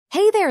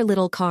Hey there,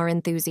 little car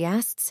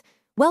enthusiasts.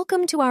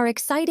 Welcome to our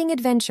exciting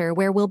adventure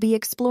where we'll be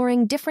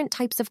exploring different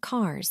types of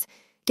cars.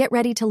 Get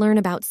ready to learn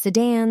about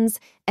sedans,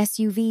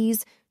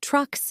 SUVs,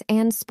 trucks,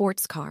 and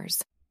sports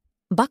cars.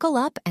 Buckle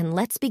up and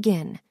let's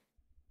begin.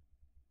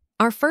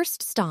 Our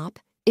first stop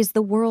is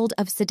the world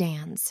of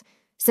sedans.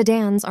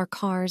 Sedans are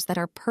cars that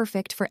are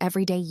perfect for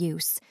everyday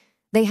use.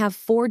 They have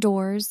 4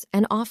 doors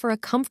and offer a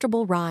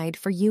comfortable ride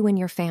for you and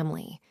your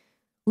family.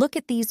 Look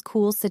at these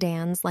cool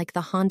sedans like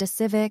the Honda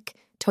Civic,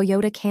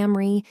 Toyota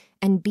Camry,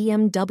 and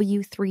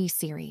BMW 3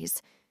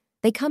 Series.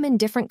 They come in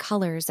different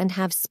colors and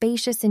have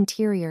spacious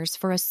interiors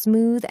for a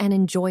smooth and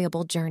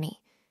enjoyable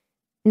journey.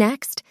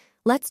 Next,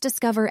 let's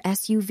discover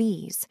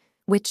SUVs,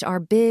 which are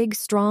big,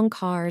 strong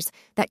cars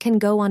that can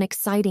go on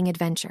exciting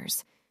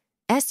adventures.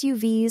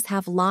 SUVs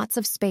have lots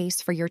of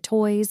space for your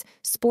toys,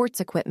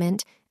 sports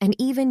equipment, and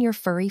even your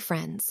furry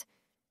friends.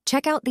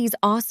 Check out these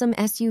awesome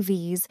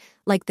SUVs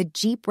like the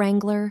Jeep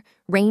Wrangler,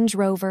 Range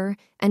Rover,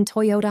 and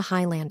Toyota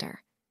Highlander.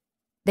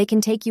 They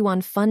can take you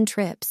on fun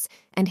trips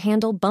and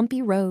handle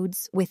bumpy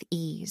roads with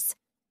ease.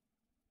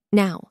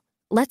 Now,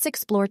 let's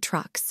explore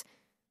trucks.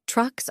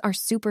 Trucks are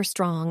super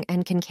strong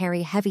and can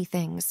carry heavy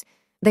things.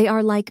 They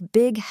are like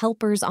big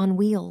helpers on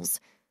wheels.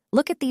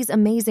 Look at these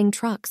amazing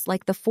trucks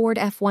like the Ford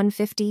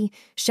F-150,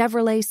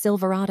 Chevrolet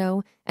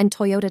Silverado, and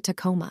Toyota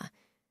Tacoma.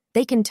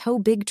 They can tow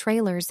big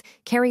trailers,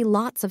 carry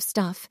lots of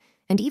stuff,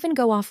 and even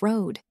go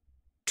off-road.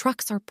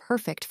 Trucks are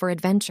perfect for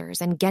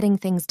adventures and getting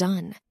things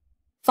done.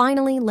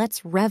 Finally,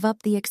 let's rev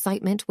up the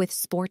excitement with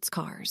sports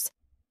cars.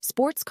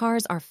 Sports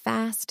cars are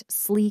fast,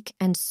 sleek,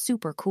 and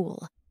super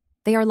cool.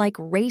 They are like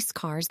race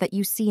cars that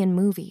you see in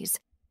movies.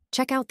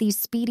 Check out these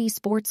speedy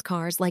sports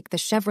cars like the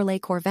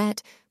Chevrolet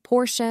Corvette,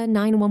 Porsche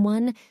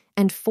 911,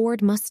 and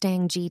Ford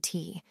Mustang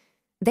GT.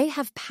 They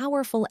have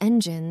powerful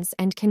engines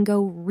and can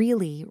go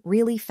really,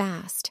 really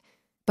fast.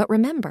 But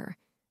remember,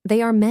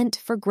 they are meant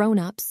for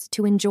grown-ups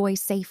to enjoy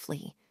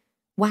safely.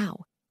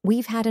 Wow,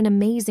 we've had an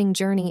amazing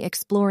journey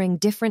exploring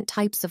different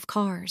types of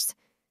cars.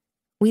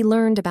 We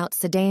learned about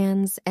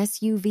sedans,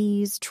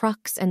 SUVs,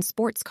 trucks, and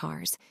sports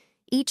cars.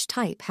 Each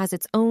type has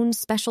its own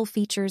special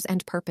features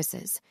and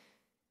purposes.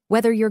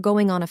 Whether you're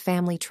going on a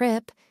family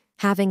trip,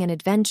 having an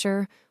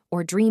adventure,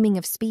 or dreaming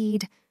of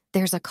speed,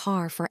 there's a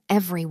car for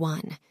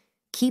everyone.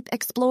 Keep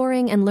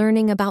exploring and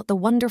learning about the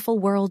wonderful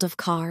world of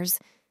cars.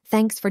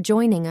 Thanks for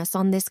joining us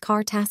on this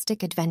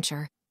car-tastic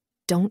adventure.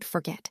 Don't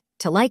forget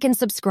to like and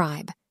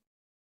subscribe.